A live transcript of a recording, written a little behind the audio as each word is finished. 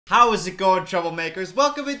How is it going, troublemakers?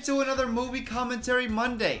 Welcome into another Movie Commentary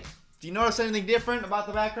Monday. Do you notice anything different about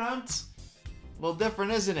the backgrounds? A little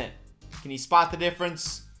different, isn't it? Can you spot the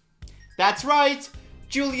difference? That's right!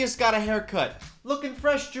 Julius got a haircut. Looking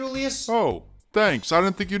fresh, Julius. Oh, thanks. I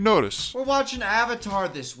didn't think you'd notice. We're watching Avatar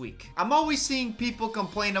this week. I'm always seeing people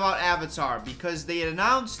complain about Avatar because they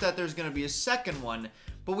announced that there's gonna be a second one,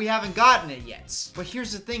 but we haven't gotten it yet. But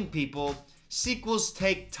here's the thing, people. Sequels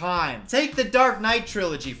take time. Take the Dark Knight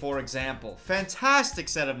trilogy, for example. Fantastic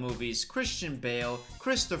set of movies. Christian Bale,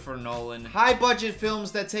 Christopher Nolan. High-budget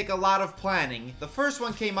films that take a lot of planning. The first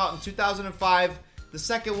one came out in 2005. The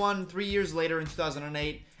second one 3 years later in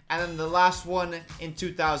 2008. And then the last one in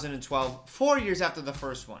 2012. 4 years after the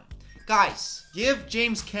first one. Guys, give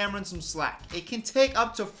James Cameron some slack. It can take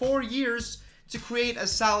up to 4 years to create a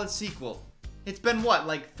solid sequel. It's been what,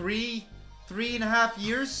 like three and a half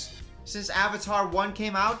years? Since Avatar 1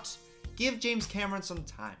 came out? Give James Cameron some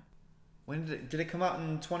time. When did it come out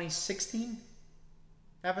in 2016?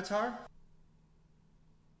 Avatar?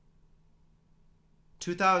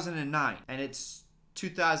 2009. And it's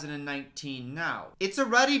 2019 now. It's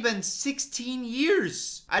already been 16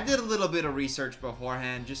 years. I did a little bit of research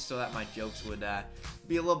beforehand just so that my jokes would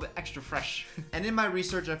be a little bit extra fresh. And in my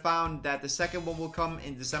research, I found that the second one will come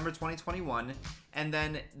in December 2021. And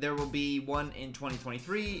then there will be one in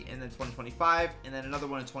 2023, and then 2025, and then another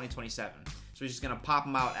one in 2027. So he's just gonna pop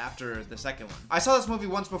them out after the second one. I saw this movie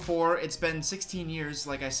once before. It's been 16 years,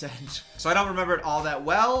 like I said. So I don't remember it all that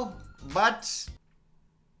well, but...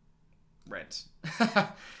 Right.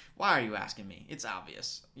 Why are you asking me? It's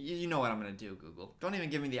obvious. You know what I'm gonna do, Google. Don't even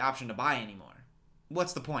give me the option to buy anymore.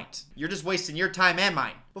 What's the point? You're just wasting your time and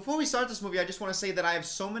mine. Before we start this movie, I just want to say that I have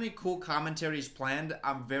so many cool commentaries planned.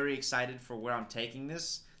 I'm very excited for where I'm taking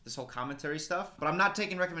this whole commentary stuff. But I'm not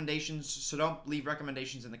taking recommendations, so don't leave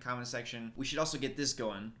recommendations in the comment section. We should also get this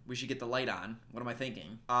going. We should get the light on. What am I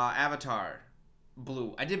thinking? Avatar.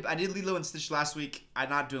 Blue. I did Lilo and Stitch last week. I'm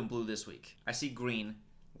not doing blue this week. I see green.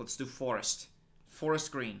 Let's do forest. Forest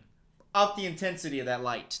green. Up the intensity of that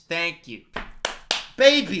light. Thank you.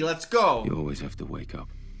 Baby, let's go. You always have to wake up.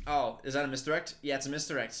 Oh, is that a misdirect? Yeah, it's a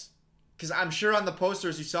misdirect. Because I'm sure on the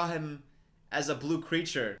posters you saw him as a blue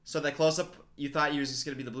creature. So that close-up, you thought he was just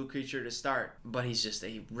going to be the blue creature to start. But he's just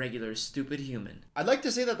a regular, stupid human. I'd like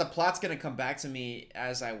to say that the plot's going to come back to me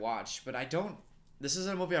as I watch, but I don't. This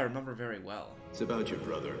isn't a movie I remember very well. It's about your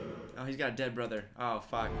brother. Oh, he's got a dead brother. Oh,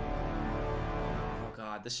 fuck. Oh,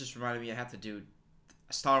 God. This just reminded me I have to do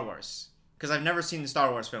Star Wars. Because I've never seen the Star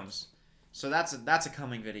Wars films. So that's a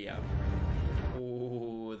coming video.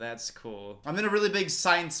 Ooh, that's cool. I'm in a really big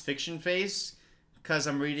science fiction phase because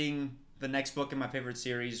I'm reading the next book in my favorite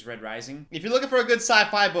series, Red Rising. If you're looking for a good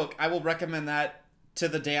sci-fi book, I will recommend that to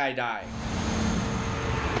the day I die.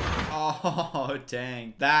 Oh,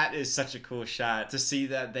 dang. That is such a cool shot to see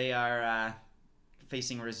that they are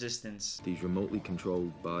facing resistance. These remotely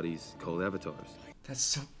controlled bodies called avatars. That's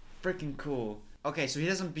so freaking cool. Okay, so he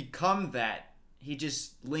doesn't become that. He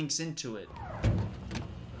just links into it.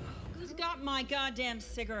 Who's got my goddamn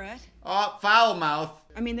cigarette? Oh, foul mouth.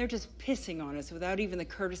 I mean, they're just pissing on us without even the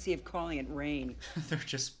courtesy of calling it rain. They're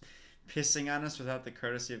just pissing on us without the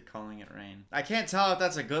courtesy of calling it rain. I can't tell if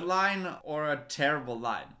that's a good line or a terrible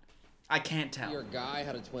line. I can't tell. Your guy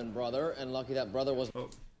had a twin brother, and lucky that brother was... Oh.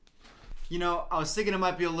 You know, I was thinking it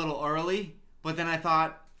might be a little early, but then I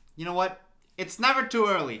thought, you know what? It's never too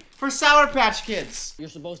early for Sour Patch Kids. You're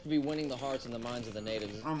supposed to be winning the hearts and the minds of the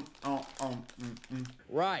natives.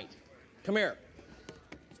 Right. Come here.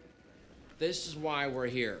 This is why we're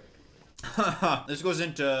here. This goes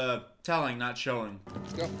into telling, not showing.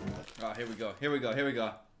 Let's go. Oh, here we go. Here we go. Here we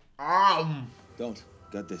go. Don't.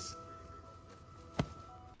 Got this.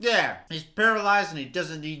 Yeah, he's paralyzed and he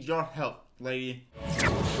doesn't need your help, lady.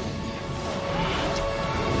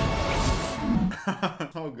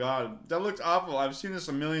 Oh god, that looks awful. I've seen this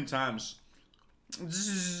a million times.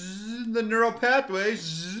 The neural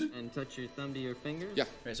pathways. And touch your thumb to your fingers? Yeah.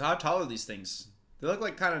 Okay, so how tall are these things? They look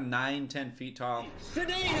like kind of 9-10 feet tall.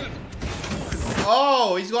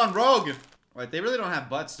 Oh, he's gone rogue. Wait, they really don't have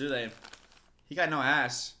butts, do they? He got no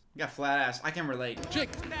ass. He got flat ass. I can relate. Jake,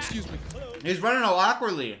 excuse me. He's running all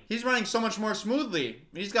awkwardly. He's running so much more smoothly.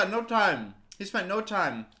 He's got no time. He spent no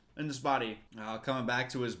time in this body. Coming back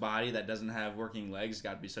to his body that doesn't have working legs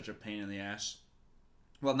got to be such a pain in the ass.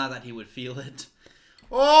 Well, not that he would feel it.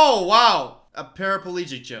 Oh, wow. A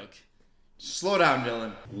paraplegic joke. Slow down,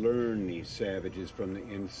 Dylan. Learn these savages from the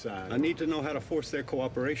inside. I need to know how to force their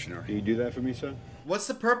cooperation. Can you do that for me, son? What's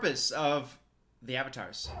the purpose of the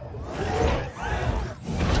avatars?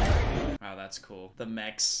 Wow, that's cool. The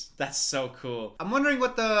mechs. That's so cool. I'm wondering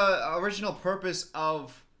what the original purpose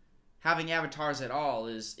of having avatars at all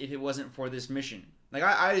is if it wasn't for this mission. Like,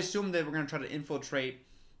 I assumed they were going to try to infiltrate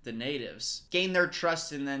the natives, gain their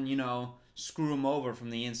trust, and then, you know, screw them over from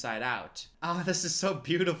the inside out. Oh, this is so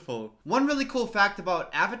beautiful. One really cool fact about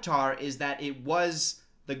Avatar is that it was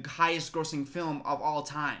the highest grossing film of all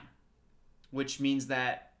time, which means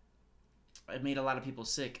that it made a lot of people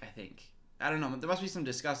sick, I think. I don't know, there must be some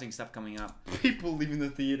disgusting stuff coming up. People leaving the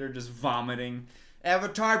theater just vomiting.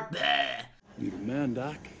 Avatar, bleh. You the man,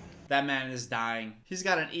 Doc? That man is dying. He's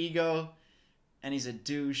got an ego, and he's a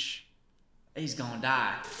douche. He's gonna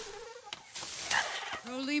die.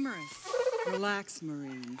 Oh, Lemurus. Relax,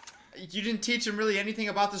 Marine. You didn't teach him really anything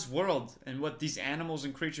about this world and what these animals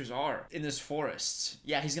and creatures are in this forest.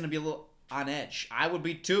 Yeah, he's gonna be a little on edge. I would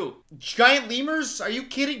be too. Giant lemurs? Are you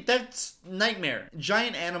kidding? That's nightmare.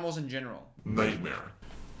 Giant animals in general. Nightmare.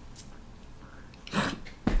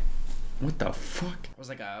 What the fuck? It was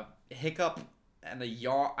like a hiccup and a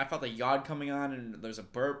yaw. I felt a yawn coming on and there's a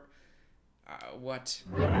burp. What?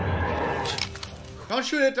 Don't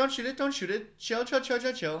shoot it, don't shoot it, don't shoot it. Chill, chill, chill,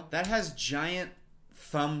 chill, chill. That has giant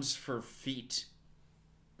thumbs for feet.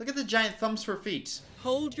 Look at the giant thumbs for feet.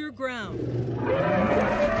 Hold your ground.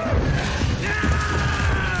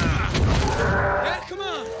 Yeah, come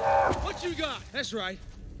on! What you got? That's right.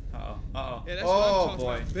 Uh-oh, uh-oh. Yeah, that's what I'm talking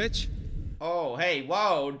boy. about, bitch. Oh, hey,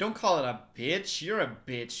 whoa, don't call it a bitch. You're a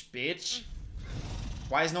bitch, bitch.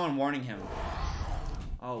 Why is no one warning him?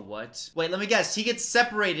 Oh, what? Wait, let me guess. He gets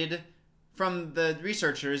separated from the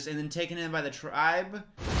researchers and then taken in by the tribe?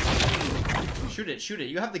 Shoot it, shoot it.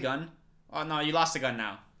 You have the gun. Oh, no, you lost the gun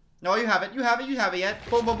now. No, you have it. You have it. You have it yet.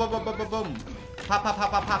 Boom, boom, boom, boom, boom, boom, boom. Pop, pop,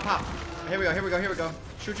 pop, pop, pop, pop. Here we go, here we go, here we go.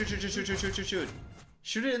 Shoot, shoot, shoot, shoot, shoot, shoot, shoot, shoot, shoot.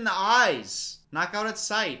 Shoot it in the eyes. Knock out its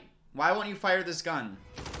sight. Why won't you fire this gun?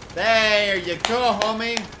 There you go,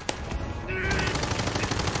 homie.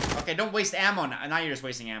 Okay, don't waste ammo now. Now you're just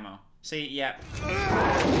wasting ammo. See, yeah.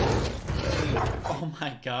 Oh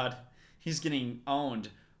my god. He's getting owned.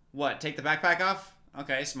 What, take the backpack off?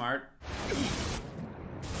 Okay, smart.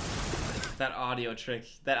 That audio trick.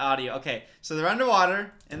 That audio. Okay, so they're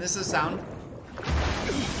underwater, and this is sound.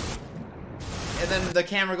 And then the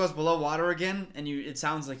camera goes below water again, and it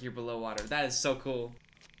sounds like you're below water. That is so cool.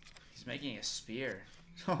 He's making a spear.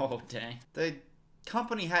 Oh, dang. The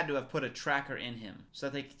company had to have put a tracker in him, so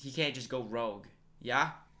that he can't just go rogue.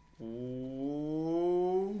 Yeah?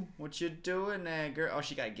 Ooh, what you doing there, girl? Oh,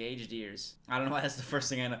 she got gauged ears. I don't know why that's the first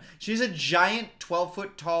thing I know. She's a giant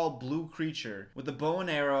 12-foot tall blue creature with a bow and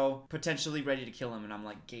arrow, potentially ready to kill him. And I'm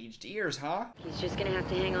like, gauged ears, huh? He's just gonna have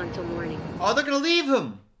to hang on till morning. Oh, they're gonna leave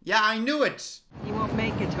him. Yeah, I knew it. You won't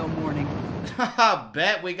make it till morning. Haha,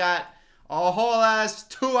 bet we got a whole ass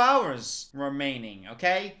 2 hours remaining,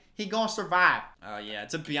 okay? He gonna survive. Oh, yeah,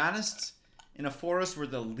 to be honest, in a forest where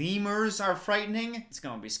the lemurs are frightening, it's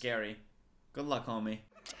gonna be scary. Good luck, homie.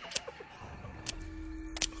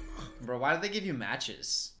 Bro, why do they give you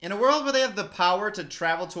matches? In a world where they have the power to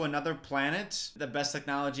travel to another planet, the best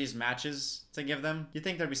technology is matches to give them. You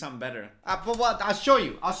think there'd be something better. But what? I'll show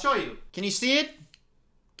you. I'll show you. Can you see it?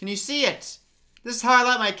 Can you see it? This is how I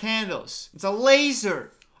light my candles. It's a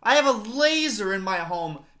laser. I have a laser in my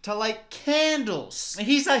home to light candles. And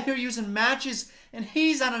he's out here using matches, and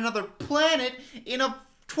he's on another planet in a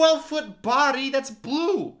 12-foot body that's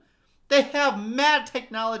blue. They have mad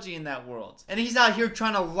technology in that world. And he's out here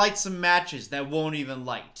trying to light some matches that won't even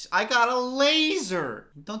light. I got a laser.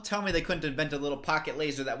 Don't tell me they couldn't invent a little pocket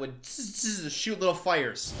laser that would shoot little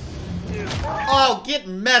fires. Oh, get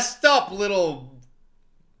messed up, little...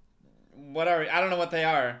 What are... I don't know what they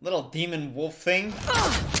are. Little demon wolf thing.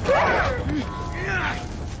 Oh,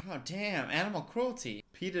 damn. Animal cruelty.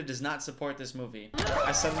 PETA does not support this movie.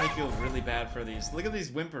 I suddenly feel really bad for these. Look at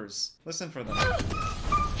these whimpers. Listen for them.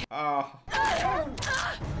 Oh.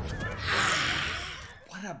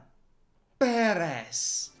 What a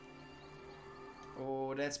badass.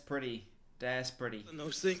 Oh, that's pretty. That's pretty. And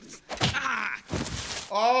those things.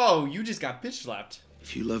 Oh, you just got bitch slapped.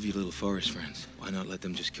 If you love your little forest friends, why not let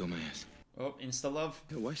them just kill my ass? Oh, insta love.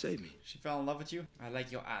 Yeah, why save me? She fell in love with you. I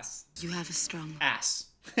like your ass. You have a strong Ass.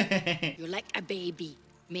 You're like a baby,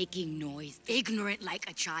 making noise, ignorant like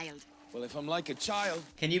a child. Well, if I'm like a child...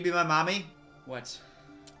 Can you be my mommy? What?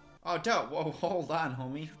 Oh, dope. Whoa, hold on,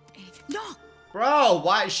 homie. No! Bro,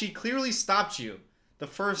 why? She clearly stopped you the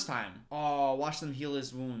first time. Oh, watch them heal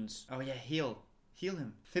his wounds. Oh, yeah, heal. Heal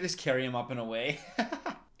him. They just carry him up and away.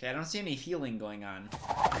 Okay, I don't see any healing going on.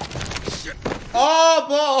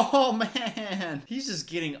 Oh, man. He's just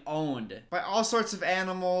getting owned by all sorts of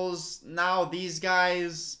animals. Now these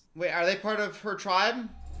guys. Wait, are they part of her tribe?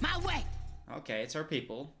 My way! Okay, it's her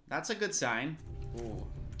people. That's a good sign. Ooh.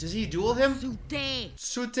 Does he duel him?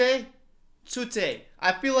 Tsute? Tsute.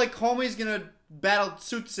 I feel like Homie's gonna battle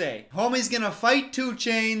Tsutse. Homie's gonna fight 2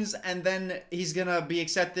 Chainz, and then he's gonna be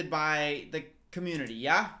accepted by the community,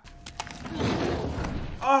 yeah?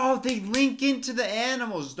 Oh, they link into the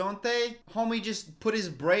animals, don't they? Homie just put his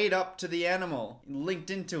braid up to the animal, linked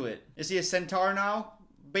into it. Is he a centaur now?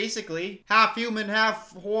 Basically. Half human,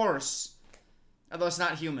 half horse. Although it's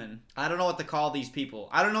not human. I don't know what to call these people.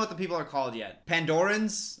 I don't know what the people are called yet.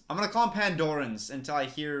 Pandorans? I'm gonna call them Pandorans until I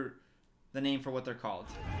hear the name for what they're called.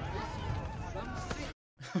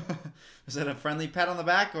 Was that a friendly pat on the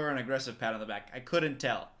back or an aggressive pat on the back? I couldn't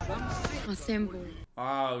tell.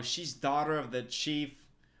 Oh, she's daughter of the chief.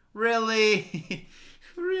 Really?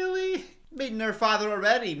 Really? Meeting her father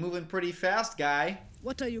already. Moving pretty fast, guy.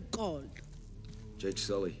 What are you called? Jake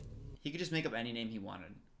Sully. He could just make up any name he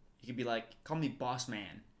wanted. He could be like, call me Boss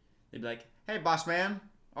Man. They'd be like, hey, Boss Man.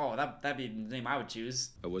 Oh, that'd be the name I would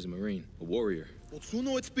choose. I was a Marine, a warrior. Yeah,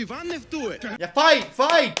 fight!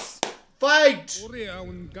 Fight! Fight!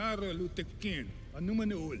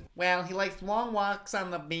 Well, he likes long walks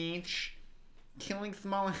on the beach, killing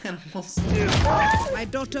small animals. My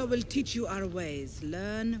daughter will teach you our ways.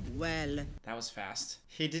 Learn well. That was fast.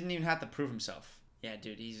 He didn't even have to prove himself. Yeah,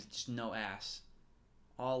 dude, he's just no ass.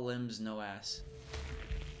 All limbs, no ass.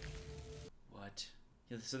 What?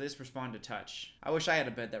 Yeah, so this respond to touch. I wish I had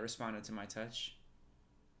a bed that responded to my touch.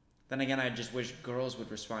 Then again, I just wish girls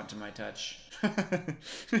would respond to my touch.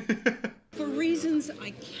 For reasons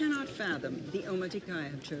I cannot fathom, the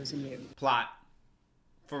Omatikai have chosen you. Plot.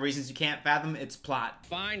 For reasons you can't fathom, it's plot.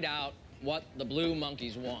 Find out what the blue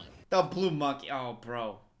monkeys want. The blue monkey. Oh,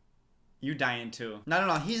 bro. You dying too.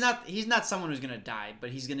 No. He's not someone who's gonna die,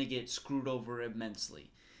 but he's gonna get screwed over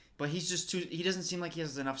immensely. But he's just too, he doesn't seem like he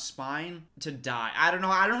has enough spine to die. I don't know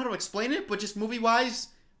how to explain it, but just movie-wise,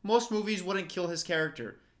 most movies wouldn't kill his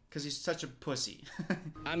character because he's such a pussy.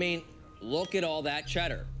 I mean, look at all that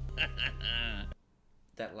cheddar.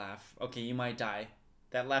 That laugh. Okay, you might die.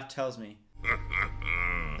 That laugh tells me.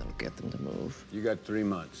 Don't get them to move. You got 3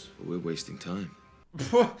 months. We're wasting time.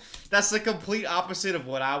 That's the complete opposite of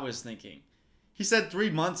what I was thinking. He said 3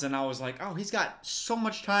 months, and I was like, oh, he's got so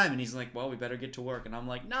much time. And he's like, well, we better get to work. And I'm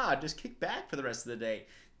like, nah, just kick back for the rest of the day.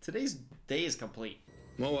 Today's day is complete.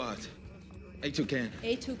 Moat. A2 can.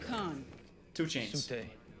 A2 Khan. 2 Chainz.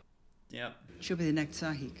 Yep. She'll be the next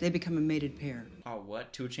Sahik. They become a mated pair. Oh,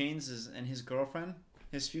 what? 2 Chainz is and his girlfriend?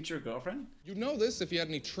 His future girlfriend? You'd know this if you had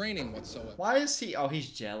any training whatsoever. Why is he? Oh, he's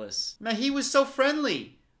jealous. Man, he was so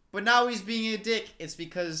friendly. But now he's being a dick. It's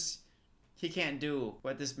because he can't do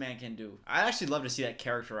what this man can do. I'd actually love to see that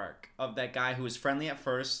character arc of that guy who was friendly at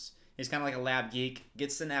first. He's kind of like a lab geek.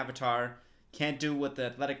 Gets an avatar. Can't do what the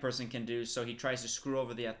athletic person can do. So he tries to screw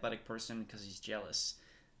over the athletic person because he's jealous.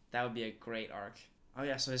 That would be a great arc. Oh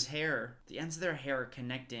yeah, so his hair. The ends of their hair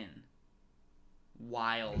connect in.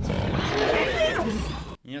 Wild.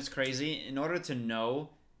 You know what's crazy? In order to know,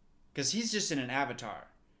 because he's just in an avatar.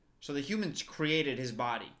 So the humans created his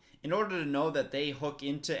body. In order to know that they hook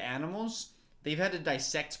into animals, they've had to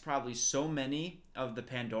dissect probably so many of the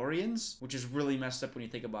Pandorians, which is really messed up when you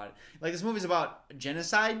think about it. Like, this movie's about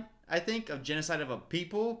genocide, I think, of genocide of a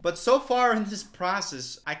people. But so far in this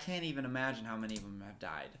process, I can't even imagine how many of them have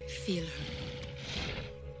died. Feel her.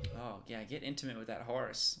 Oh, yeah, get intimate with that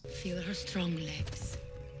horse. Feel her strong legs.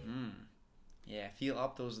 Yeah, feel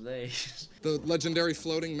up those legs. The legendary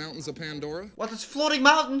floating mountains of Pandora? What, there's floating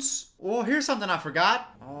mountains? Oh, here's something I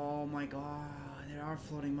forgot. Oh my god, there are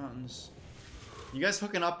floating mountains. You guys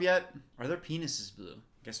hooking up yet? Are their penises blue?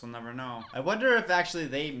 Guess we'll never know. I wonder if actually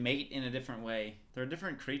they mate in a different way. They're a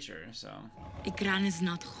different creature, so. A gran is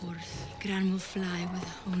not horse. Gran will fly with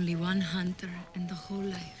only one hunter in the whole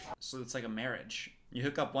life. So it's like a marriage. You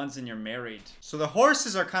hook up once and you're married. So the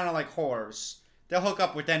horses are kind of like whores. They'll hook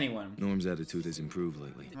up with anyone. Norm's attitude has improved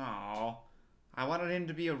lately. Aww. I wanted him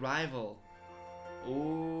to be a rival.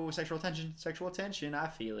 Ooh, sexual tension. Sexual tension. I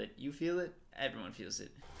feel it. You feel it? Everyone feels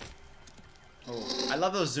it. Oh, I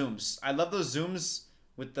love those zooms. I love those zooms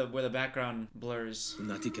with the where the background blurs. Oh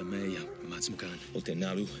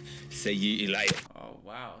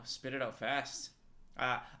wow, spit it out fast.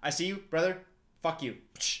 I see you, brother. Fuck you.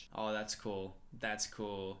 Oh, that's cool. That's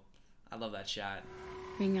cool. I love that shot.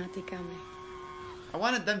 I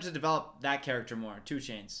wanted them to develop that character more, 2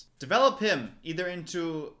 Chainz. Develop him either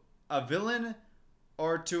into a villain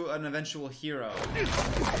or to an eventual hero.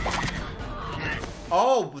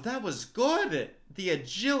 Oh, but that was good. The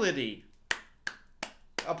agility.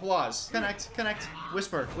 Applause. Connect.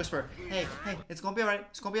 Whisper. Hey, it's gonna be alright.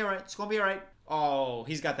 It's gonna be alright. Oh,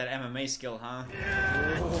 he's got that MMA skill, huh?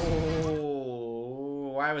 Oh.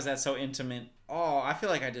 why was that so intimate? Oh, I feel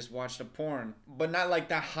like I just watched a porn. But not like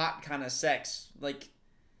that hot kind of sex. Like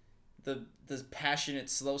the passionate,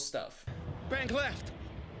 slow stuff. Bank left.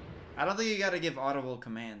 I don't think you gotta give audible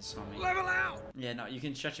commands, homie. Level out. Yeah, no, you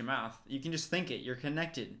can shut your mouth. You can just think it. You're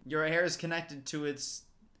connected. Your hair is connected to its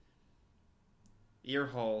ear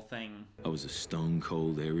hole thing. I was a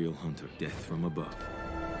stone-cold aerial hunter. Death from above.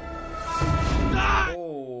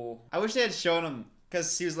 Oh, I wish they had shown him,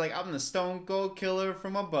 because he was like, I'm the stone cold killer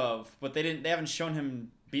from above. But they haven't shown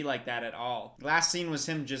him be like that at all. Last scene was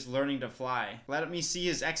him just learning to fly. Let me see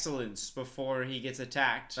his excellence before he gets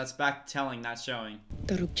attacked. That's back telling, not showing.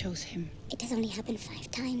 Daruk chose him. It has only happened 5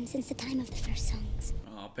 times since the time of the first songs.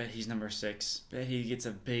 Oh, bet he's number 6. Bet he gets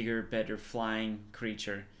a bigger, better flying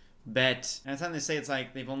creature. Bet. And the time they say it's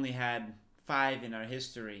like they've only had 5 in our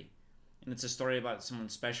history, and it's a story about someone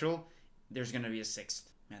special, there's gonna be a 6th.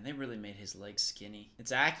 Man, they really made his legs skinny.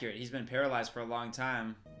 It's accurate. He's been paralyzed for a long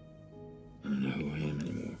time. I don't know who I am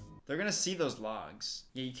anymore. They're gonna see those logs.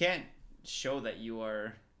 Yeah, you can't show that you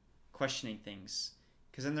are questioning things,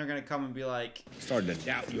 because then they're gonna come and be like, Starting to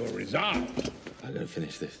doubt your resolve. I gotta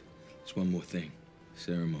finish this. There's one more thing.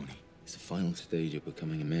 Ceremony. It's the final stage of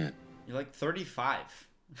becoming a man. you're like 35.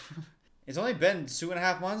 It's only been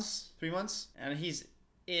 2.5 months, 3 months, and he's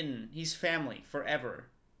family forever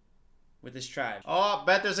with his tribe. Oh,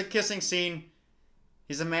 bet there's a kissing scene.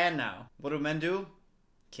 He's a man now. What do men do?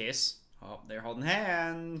 Kiss. Oh, they're holding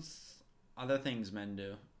hands. Other things men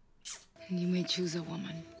do. You may choose a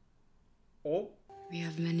woman. Oh. We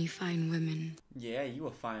have many fine women. Yeah, you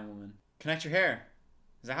a fine woman. Connect your hair.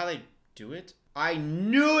 Is that how they do it? I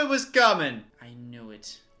knew it was coming. I knew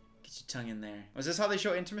it. Get your tongue in there. Was this how they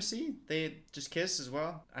show intimacy? They just kiss as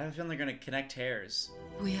well? I have a feeling they're gonna connect hairs.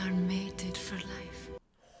 We are mated for life.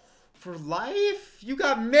 For life? You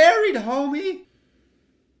got married, homie!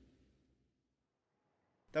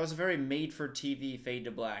 That was a very made-for-TV fade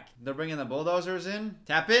to black. They're bringing the bulldozers in?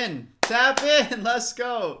 Tap in! Tap in! Let's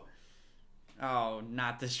go! Oh,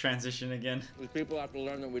 not this transition again. These people have to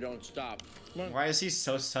learn that we don't stop. Why is he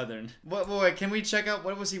so southern? Wait, can we check out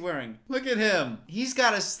what was he wearing? Look at him. He's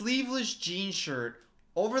got a sleeveless jean shirt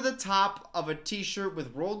over the top of a t-shirt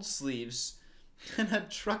with rolled sleeves and a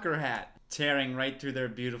trucker hat. Tearing right through their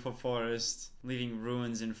beautiful forest, leaving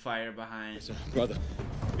ruins and fire behind. Brother.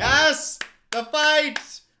 Yes! The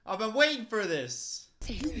fight! I've been waiting for this.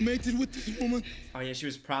 You mated with this woman? Oh yeah, she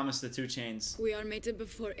was promised the 2 chains. We are mated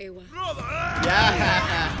before Ewa.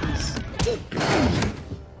 Yes!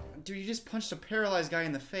 Dude, you just punched a paralyzed guy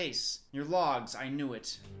in the face. Your logs, I knew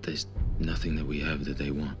it. There's nothing that we have that they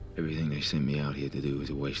want. Everything they sent me out here to do is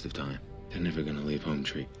a waste of time. They're never gonna leave home,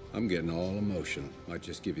 Tree. I'm getting all emotional. Might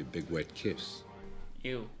just give you a big wet kiss.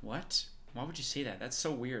 Ew, what? Why would you say that? That's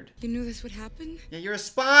so weird. You knew this would happen? Yeah, you're a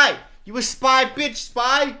spy! You a spy, bitch,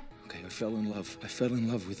 spy! Okay, I fell in love. I fell in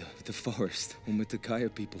love with the forest and with the Kaya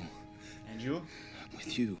people. And you?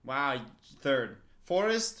 With you. Wow, 3rd.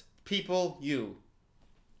 Forest, people, you.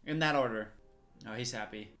 In that order. Oh, he's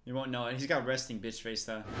happy. You won't know it. He's got resting bitch face,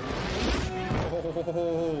 though.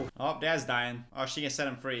 Oh, Dad's dying. Oh, she can set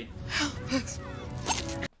him free.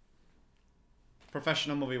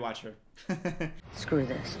 Professional movie watcher. Screw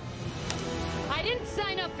this. I didn't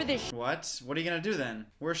sign up for this. What? What are you gonna do then?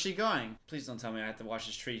 Where's she going? Please don't tell me I have to watch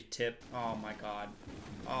this tree tip. Oh my god.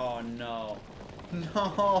 Oh no.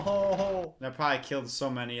 No. That probably killed so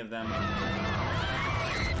many of them.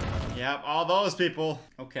 Yep, all those people.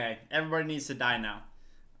 Okay, everybody needs to die now.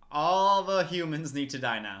 All the humans need to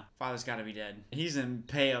die now. Father's gotta be dead. He's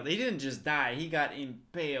impaled. He didn't just die, he got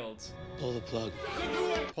impaled. Pull the plug.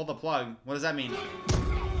 Pull the plug? What does that mean?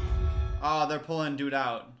 Oh, they're pulling dude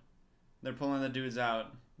out. They're pulling the dudes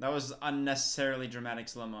out. That was unnecessarily dramatic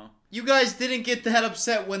slow-mo. You guys didn't get that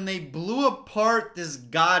upset when they blew apart this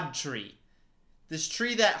god tree. This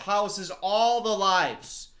tree that houses all the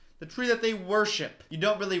lives. The tree that they worship. You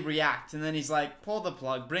don't really react. And then he's like, pull the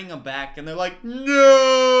plug, bring them back. And they're like,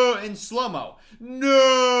 no! In slow-mo.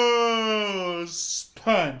 No!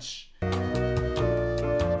 Punch.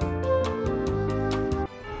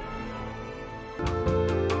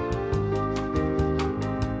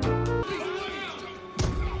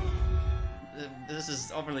 This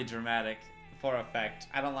is overly dramatic for effect.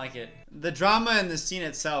 I don't like it. The drama in the scene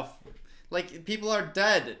itself, like, people are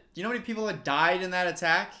dead. You know how many people have died in that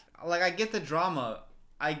attack? Like, I get the drama.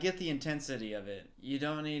 I get the intensity of it. You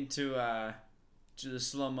don't need to do the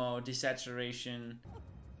slow-mo, desaturation.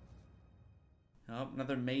 Oh,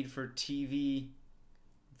 another made-for-TV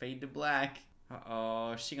fade to black.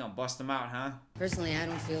 Uh-oh, she gonna bust them out, huh? Personally, I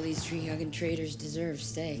don't feel these tree-hugging traitors deserve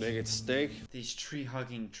steak. Make it steak? These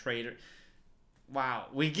tree-hugging traitors. Wow,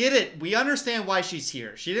 we get it. We understand why she's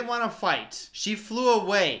here. She didn't want to fight. She flew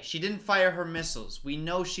away. She didn't fire her missiles. We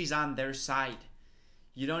know she's on their side.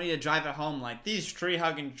 You don't need to drive it home like, these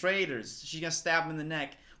tree-hugging traitors. She's gonna stab him in the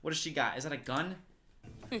neck. What does she got? Is that a gun?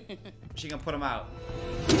 She gonna put him out.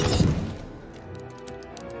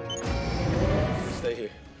 Stay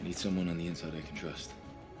here. I need someone on the inside I can trust.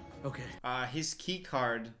 Okay. His key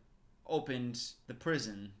card opened the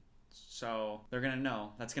prison. So they're gonna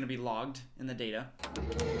know. That's gonna be logged in the data.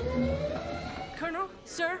 Colonel,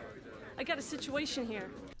 sir, I got a situation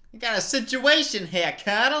here. You got a situation here,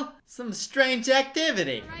 Colonel. Some strange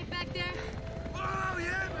activity. Right back there? Oh,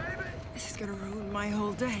 yeah, baby. This is gonna ruin my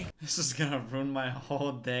whole day. This is gonna ruin my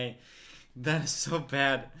whole day. That is so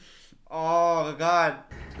bad. Oh, God.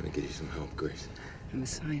 I'm trying to get you some help, Grace. I'm a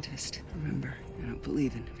scientist, remember? I don't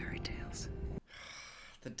believe in fairy tales.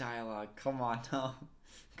 The dialogue. Come on, no.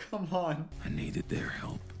 Come on. I needed their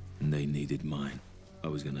help, and they needed mine. I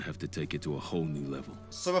was gonna have to take it to a whole new level.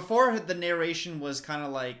 So before, the narration was kind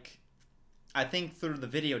of like, I think, through the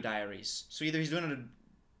video diaries. So either he's doing a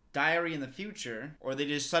diary in the future, or they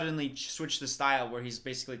just suddenly switch the style where he's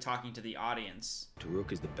basically talking to the audience.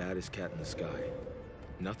 Taruk is the baddest cat in the sky.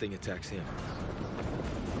 Nothing attacks him.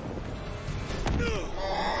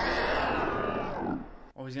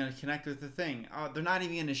 Oh, he's gonna connect with the thing. Oh, they're not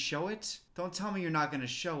even gonna show it? Don't tell me you're not gonna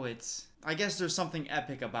show it. I guess there's something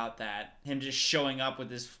epic about that. Him just showing up with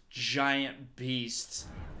this giant beast.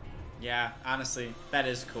 Yeah, honestly, that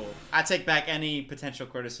is cool. I take back any potential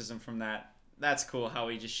criticism from that. That's cool how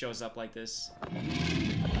he just shows up like this.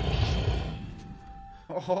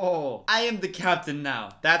 Oh, I am the captain now.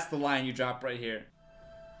 That's the line you drop right here.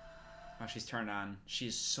 Oh, she's turned on. She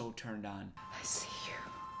is so turned on. I see you.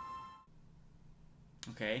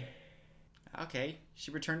 Okay. Okay.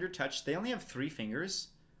 She returned your touch. They only have 3 fingers.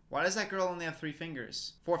 Why does that girl only have 3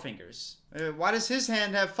 fingers? 4 fingers. Why does his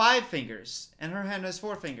hand have 5 fingers? And her hand has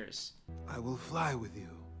 4 fingers. I will fly with you.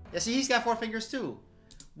 Yeah, see, he's got 4 fingers too.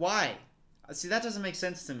 Why? See, that doesn't make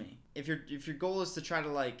sense to me. If your goal is to try to,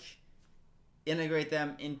 like, integrate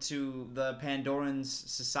them into the Pandorans'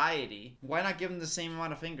 society, why not give them the same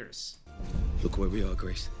amount of fingers? Look where we are,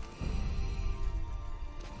 Grace.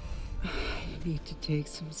 I need to take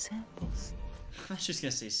some samples. I'm just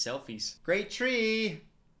gonna say selfies. Great tree!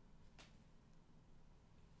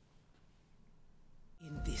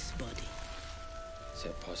 In this body. Is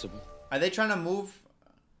that possible? Are they trying to move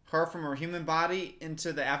her from her human body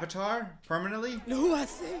into the avatar permanently? No, I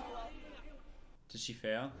say. Did she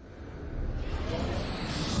fail?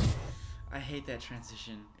 I hate that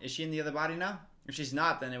transition. Is she in the other body now? If she's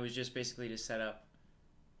not, then it was just basically to set up.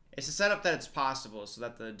 It's a setup that it's possible so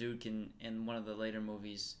that the dude can, in one of the later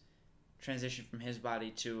movies, transition from his body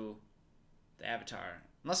to the avatar.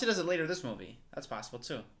 Unless he does it later this movie. That's possible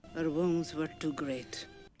too. Our wounds were too great.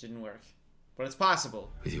 Didn't work. But it's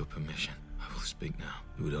possible. With your permission, I will speak now.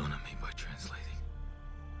 You would honor me by translating.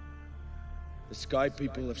 The sky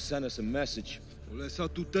people have sent us a message. Oh,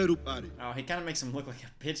 he kind of makes him look like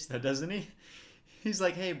a bitch though, doesn't he? He's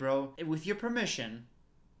like, hey bro, with your permission,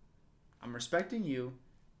 I'm respecting you.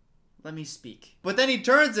 Let me speak. But then he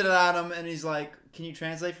turns it on him and he's like, can you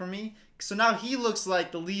translate for me? So now he looks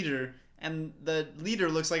like the leader and the leader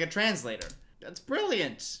looks like a translator. That's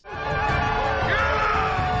brilliant.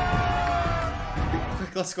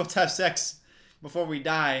 Quick, let's go have sex before we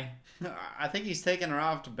die. I think he's taking her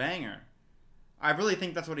off to bang her. I really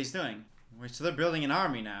think that's what he's doing. So they're building an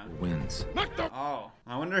army now. Wins. Oh,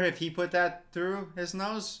 I wonder if he put that through his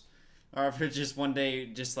nose? Or if it just one day,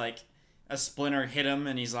 just like, a splinter hit him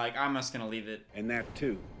and he's like, I'm just gonna leave it. And that,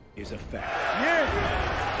 too, is a fact.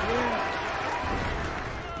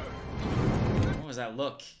 What was that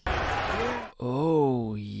look?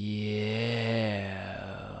 Oh, yeah.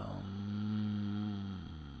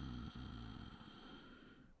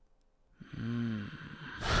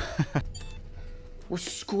 We're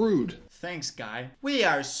screwed. Thanks, guy. We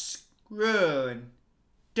are screwed.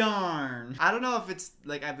 Darn. I don't know if it's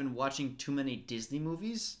like I've been watching too many Disney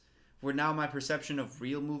movies, where now my perception of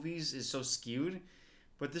real movies is so skewed,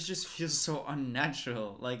 but this just feels so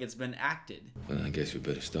unnatural, like it's been acted. Well, I guess we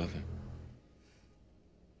better stop him.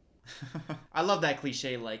 I love that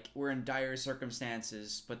cliche, like, we're in dire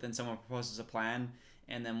circumstances, but then someone proposes a plan,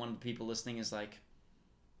 and then one of the people listening is like...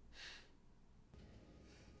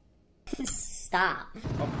 Stop.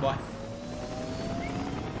 Oh boy.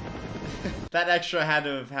 That extra had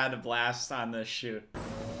to have had a blast on the shoot.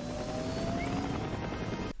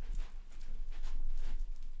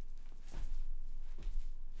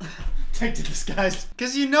 Take to this, guys.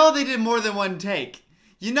 Because you know they did more than one take.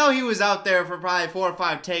 You know he was out there for probably 4 or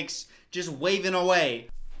 5 takes just waving away.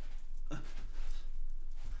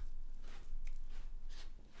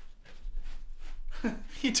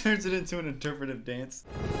 He turns it into an interpretive dance.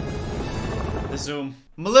 The zoom.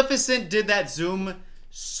 Maleficent did that zoom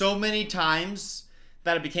so many times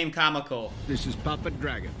that it became comical. This is Papa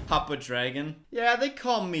Dragon. Papa Dragon? Yeah, they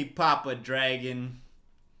call me Papa Dragon.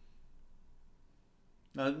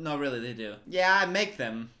 No, really, they do. Yeah, I make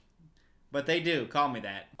them. But they do call me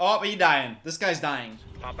that. Oh, but he dying. This guy's dying.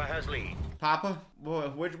 Papa has lead. Papa?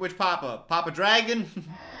 Which Papa? Papa Dragon?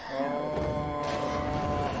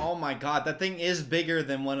 Oh my god, that thing is bigger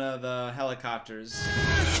than one of the helicopters.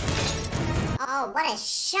 Oh, what a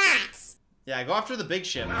shot! Yeah, go after the big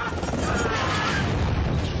ship.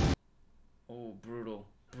 Oh, brutal.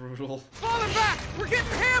 Brutal. Falling back! We're getting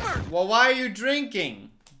hammered! Well, why are you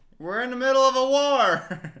drinking? We're in the middle of a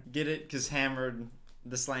war! Get it? Because hammered,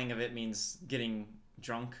 the slang of it means getting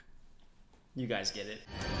drunk. You guys get it.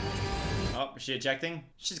 Oh, is she ejecting?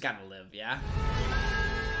 She's gotta live, yeah?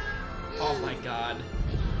 Oh my god.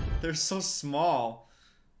 They're so small.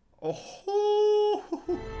 Oh.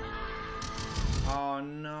 Oh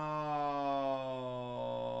no.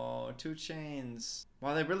 2 chains.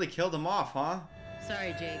 Wow, they really killed him off, huh?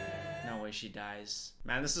 Sorry, Jake. No way she dies.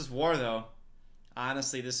 Man, this is war though.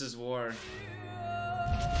 Honestly, this is war.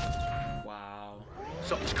 Wow.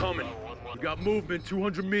 Something's coming. We got movement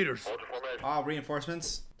 200 meters. Oh,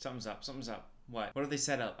 reinforcements? Something's up, something's up. What? What have they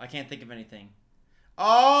set up? I can't think of anything.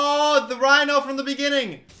 Oh, the rhino from the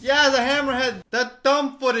beginning! Yeah, the hammerhead! The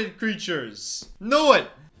thumb-footed creatures! Knew it!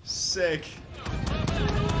 Sick.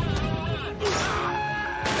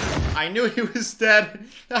 I knew he was dead.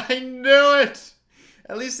 I knew it!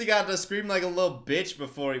 At least he got to scream like a little bitch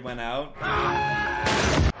before he went out.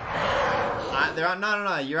 They're on,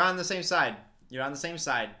 no, you're on the same side. You're on the same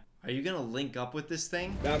side. Are you gonna link up with this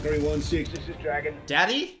thing? Valkyrie 1-6, this is Dragon.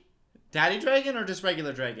 Daddy? Daddy Dragon or just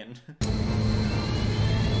regular Dragon?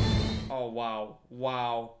 Oh, wow.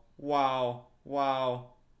 Wow. Wow. Wow.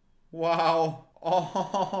 Wow.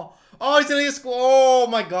 Oh, he's gonna get oh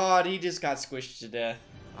my god, he just got squished to death.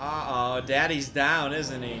 Uh-oh, Daddy's down,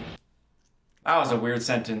 isn't he? That was a weird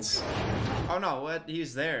sentence. Oh no, what?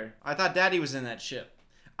 He's there. I thought Daddy was in that ship.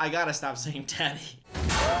 I gotta stop saying Daddy.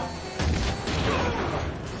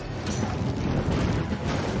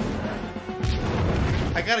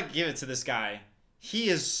 I gotta give it to this guy. He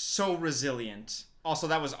is so resilient. Also,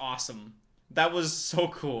 that was awesome. That was so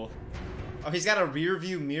cool. Oh, he's got a rear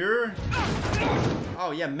view mirror?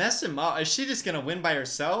 Oh yeah, mess him up. Is she just gonna win by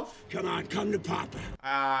herself? Come on, come to Papa.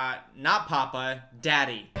 Not Papa,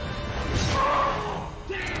 Daddy.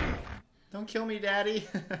 Don't kill me, Daddy.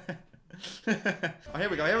 Oh, here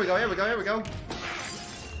we go, here we go, here we go, here we go.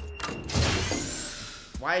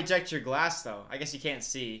 Why eject your glass, though? I guess you can't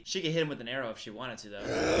see. She could hit him with an arrow if she wanted to, though.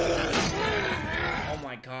 Oh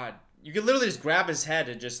my god. You could literally just grab his head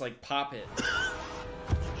and just, like, pop it.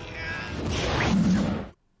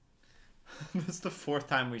 That's the 4th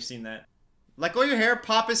time we've seen that. Let go of your hair,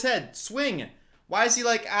 pop his head, swing. Why is he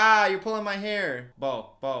like, you're pulling my hair?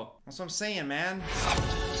 Bo. That's what I'm saying, man.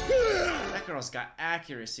 That girl's got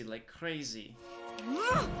accuracy like crazy.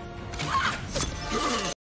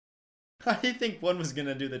 I didn't think one was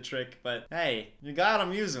gonna do the trick, but hey, you got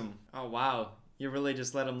him, use him. Oh wow, you really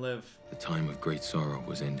just let him live. The time of great sorrow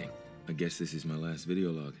was ending. I guess this is my last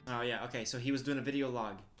video log. Oh yeah, okay, so he was doing a video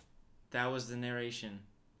log. That was the narration.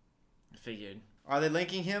 I figured. Are they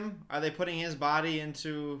linking him? Are they putting his body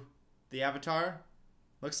into the avatar?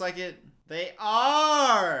 Looks like it. They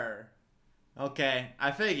are! Okay,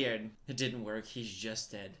 I figured. It didn't work. He's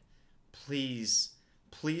just dead. Please.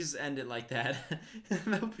 Please end it like that.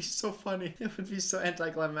 That would be so funny. It would be so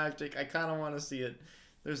anticlimactic. I kind of want to see it.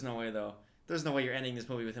 There's no way, though. There's no way you're ending this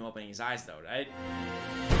movie with him opening his eyes, though, right?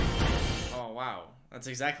 Oh, wow. That's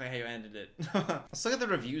exactly how you ended it. Let's look at the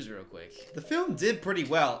reviews real quick. The film did pretty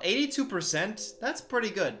well. 82%? That's pretty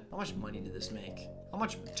good. How much money did this make? How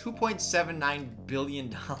much? $2.79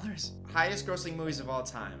 billion. Highest grossing movies of all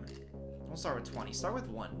time. We'll start with 20. Start with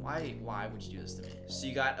 1. Why would you do this to me? So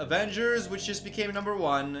you got Avengers, which just became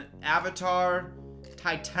 #1. Avatar.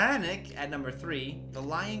 Titanic at #3. The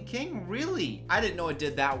Lion King? Really? I didn't know it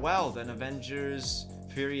did that well. Then Avengers,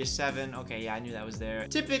 Furious 7. Okay, yeah, I knew that was there.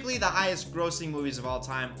 Typically, the highest grossing movies of all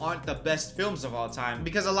time aren't the best films of all time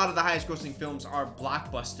because a lot of the highest grossing films are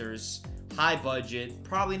blockbusters, high budget,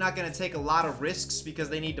 probably not going to take a lot of risks because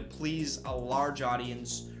they need to please a large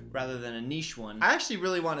audience rather than a niche one. I actually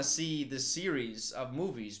really want to see this series of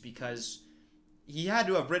movies because he had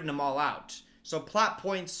to have written them all out. So plot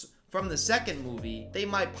points from the second movie, they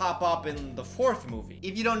might pop up in the 4th movie.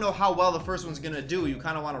 If you don't know how well the first one's gonna do, you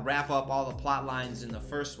kind of want to wrap up all the plot lines in the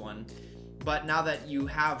first one. But now that you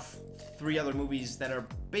have 3 other movies that are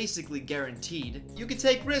basically guaranteed. You can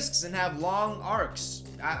take risks and have long arcs.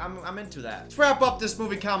 I'm into that. Let's wrap up this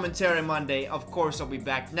movie commentary Monday. Of course, I'll be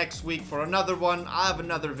back next week for another one. I'll have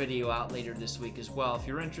another video out later this week as well if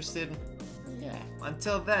you're interested. Yeah.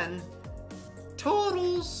 Until then,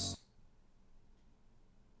 toodles!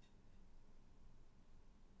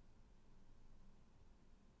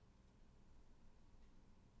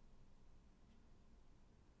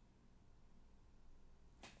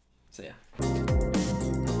 So yeah.